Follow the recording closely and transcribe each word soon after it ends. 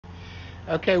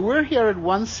Okay, we're here at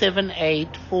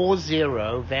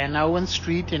 17840 Vanowen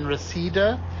Street in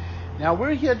Reseda. Now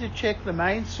we're here to check the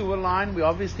main sewer line. We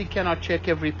obviously cannot check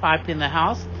every pipe in the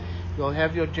house. You'll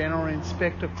have your general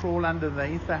inspector crawl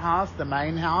underneath the house, the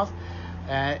main house,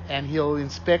 and he'll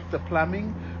inspect the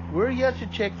plumbing. We're here to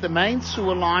check the main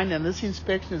sewer line, and this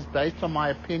inspection is based on my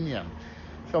opinion.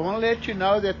 So I want to let you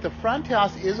know that the front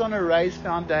house is on a raised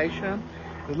foundation.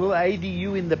 The little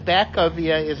ADU in the back over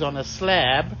here is on a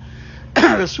slab.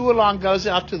 The sewer line goes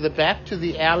out to the back to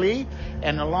the alley,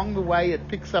 and along the way it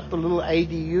picks up a little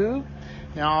ADU.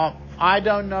 Now, I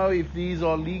don't know if these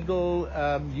are legal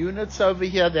units over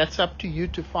here. That's up to you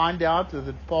to find out with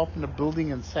the Department of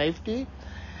Building and Safety.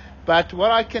 But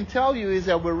what I can tell you is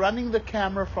that we're running the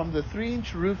camera from the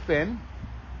 3-inch roof vent,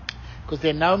 because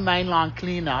there are no mainline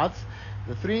cleanouts.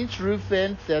 The 3-inch roof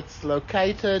vent that's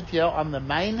located here on the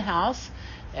main house,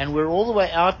 and we're all the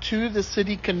way out to the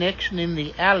city connection in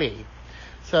the alley.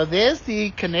 So there's the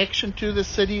connection to the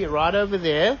city right over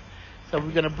there. So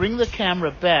we're going to bring the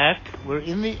camera back. We're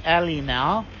in the alley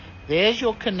now. There's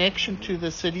your connection to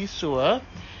the city sewer.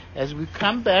 As we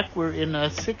come back, we're in a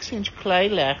 6-inch clay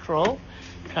lateral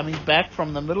coming back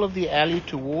from the middle of the alley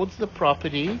towards the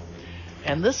property.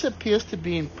 And this appears to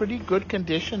be in pretty good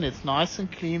condition. It's nice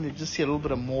and clean. You just see a little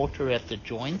bit of mortar at the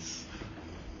joints.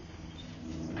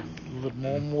 A little bit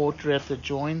more mortar at the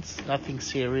joints. Nothing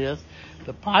serious.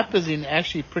 The pipe is in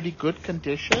actually pretty good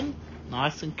condition.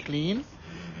 Nice and clean.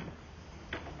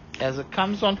 As it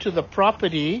comes onto the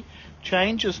property,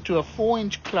 changes to a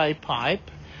 4-inch clay pipe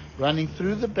running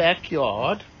through the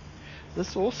backyard.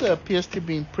 This also appears to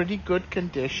be in pretty good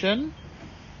condition.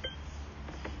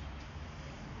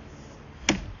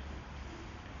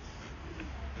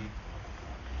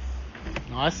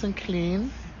 Nice and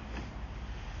clean.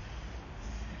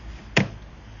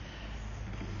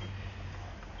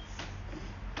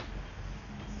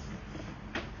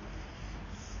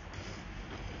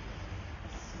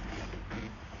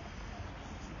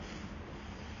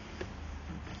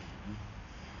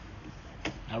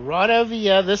 Now right over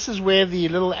here, this is where the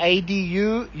little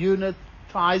ADU unit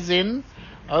ties in.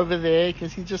 Over there, you can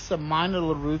see just some minor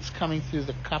little roots coming through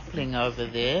the coupling over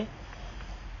there.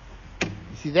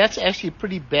 You see, that's actually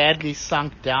pretty badly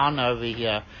sunk down over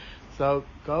here. So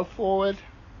go forward.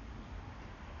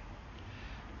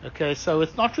 Okay, so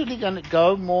it's not really going to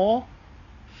go more.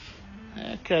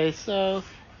 Okay, so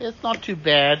it's not too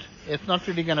bad. It's not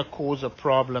really going to cause a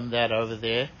problem, that over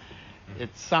there.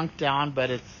 It's sunk down, but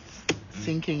it's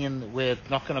sinking in where it's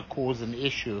not going to cause an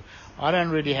issue. I don't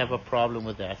really have a problem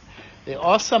with that. There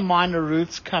are some minor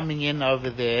roots coming in over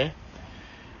there.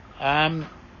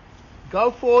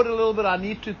 Go forward a little bit. I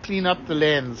need to clean up the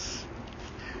lens.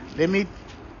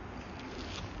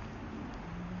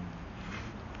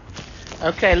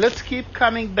 Okay, let's keep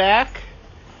coming back.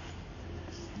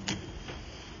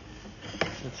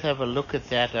 Let's have a look at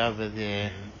that over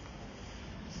there.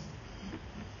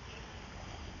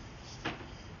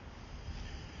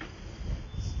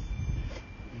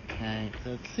 Okay,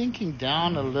 so it's sinking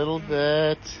down a little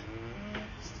bit.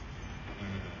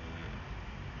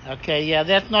 Okay, yeah,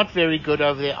 that's not very good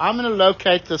over there. I'm going to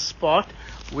locate the spot.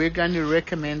 We're going to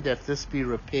recommend that this be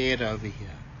repaired over here.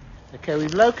 Okay,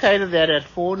 we've located that at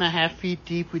 4.5 feet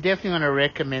deep. We definitely want to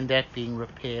recommend that being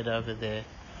repaired over there.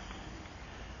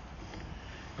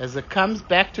 As it comes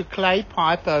back to clay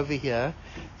pipe over here,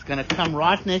 it's going to come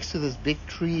right next to this big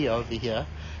tree over here.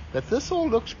 But this all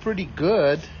looks pretty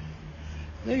good.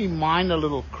 Very minor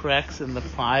little cracks in the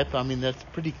pipe. I mean, that's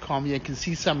pretty common. You can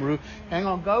see some roof. Hang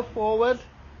on, go forward.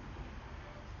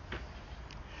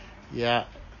 Yeah.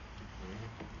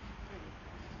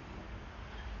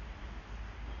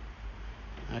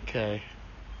 Okay.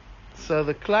 So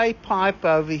the clay pipe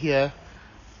over here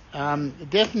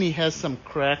definitely has some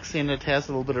cracks in it, has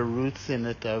a little bit of roots in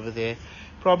it over there.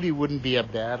 Probably wouldn't be a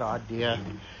bad idea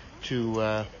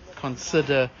to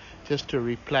consider just to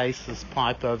replace this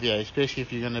pipe over here, especially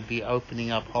if you're going to be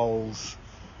opening up holes.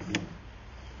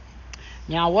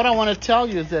 Now what I want to tell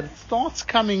you is that it starts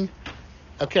coming,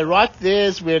 okay, right there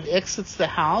is where it exits the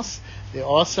house. There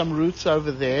are some roots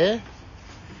over there.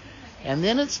 And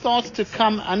then it starts to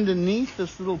come underneath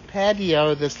this little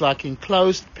patio, this like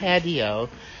enclosed patio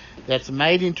that's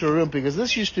made into a room, because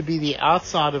this used to be the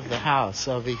outside of the house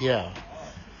over here.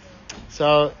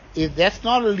 So if that's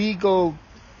not a legal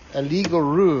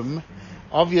room,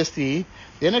 obviously,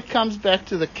 then it comes back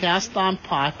to the cast iron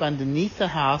pipe underneath the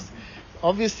house,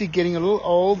 obviously getting a little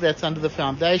old, that's under the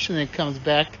foundation, and it comes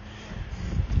back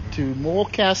to more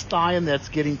cast iron that's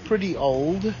getting pretty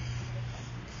old.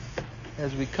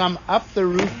 As we come up the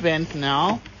roof vent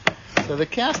now, So the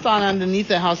cast iron underneath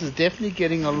the house is definitely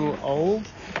getting a little old.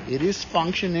 It is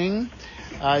functioning.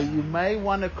 You may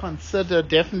want to consider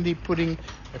definitely putting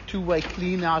a two-way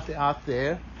clean out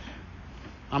there.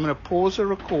 I'm going to pause the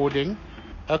recording.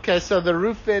 Okay, so the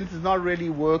roof vent is not really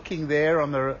working there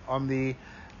on the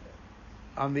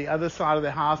other side of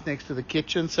the house next to the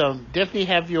kitchen. So definitely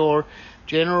have your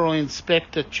general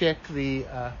inspector check the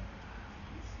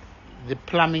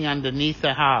plumbing underneath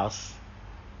the house.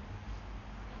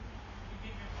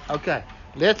 Okay,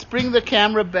 let's bring the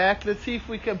camera back. Let's see if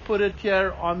we can put it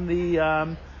here on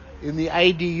the in the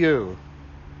ADU.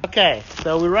 Okay,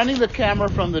 so we're running the camera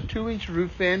from the 2-inch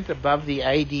roof vent above the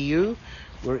ADU.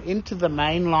 We're into the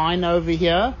main line over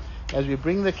here. As we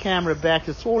bring the camera back,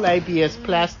 it's all ABS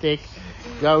plastic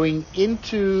going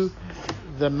into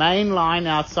the main line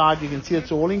outside. You can see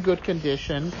it's all in good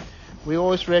condition. We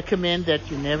always recommend that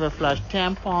you never flush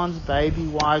tampons, baby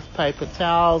wipes, paper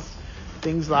towels,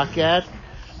 things like that.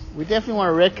 We definitely want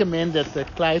to recommend that the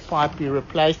clay pipe be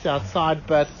replaced outside,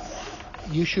 but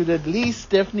you should at least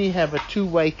definitely have a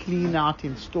two-way clean out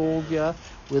installed here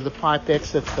where the pipe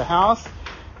exits the house.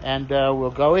 And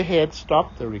we'll go ahead,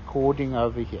 stop the recording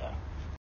over here.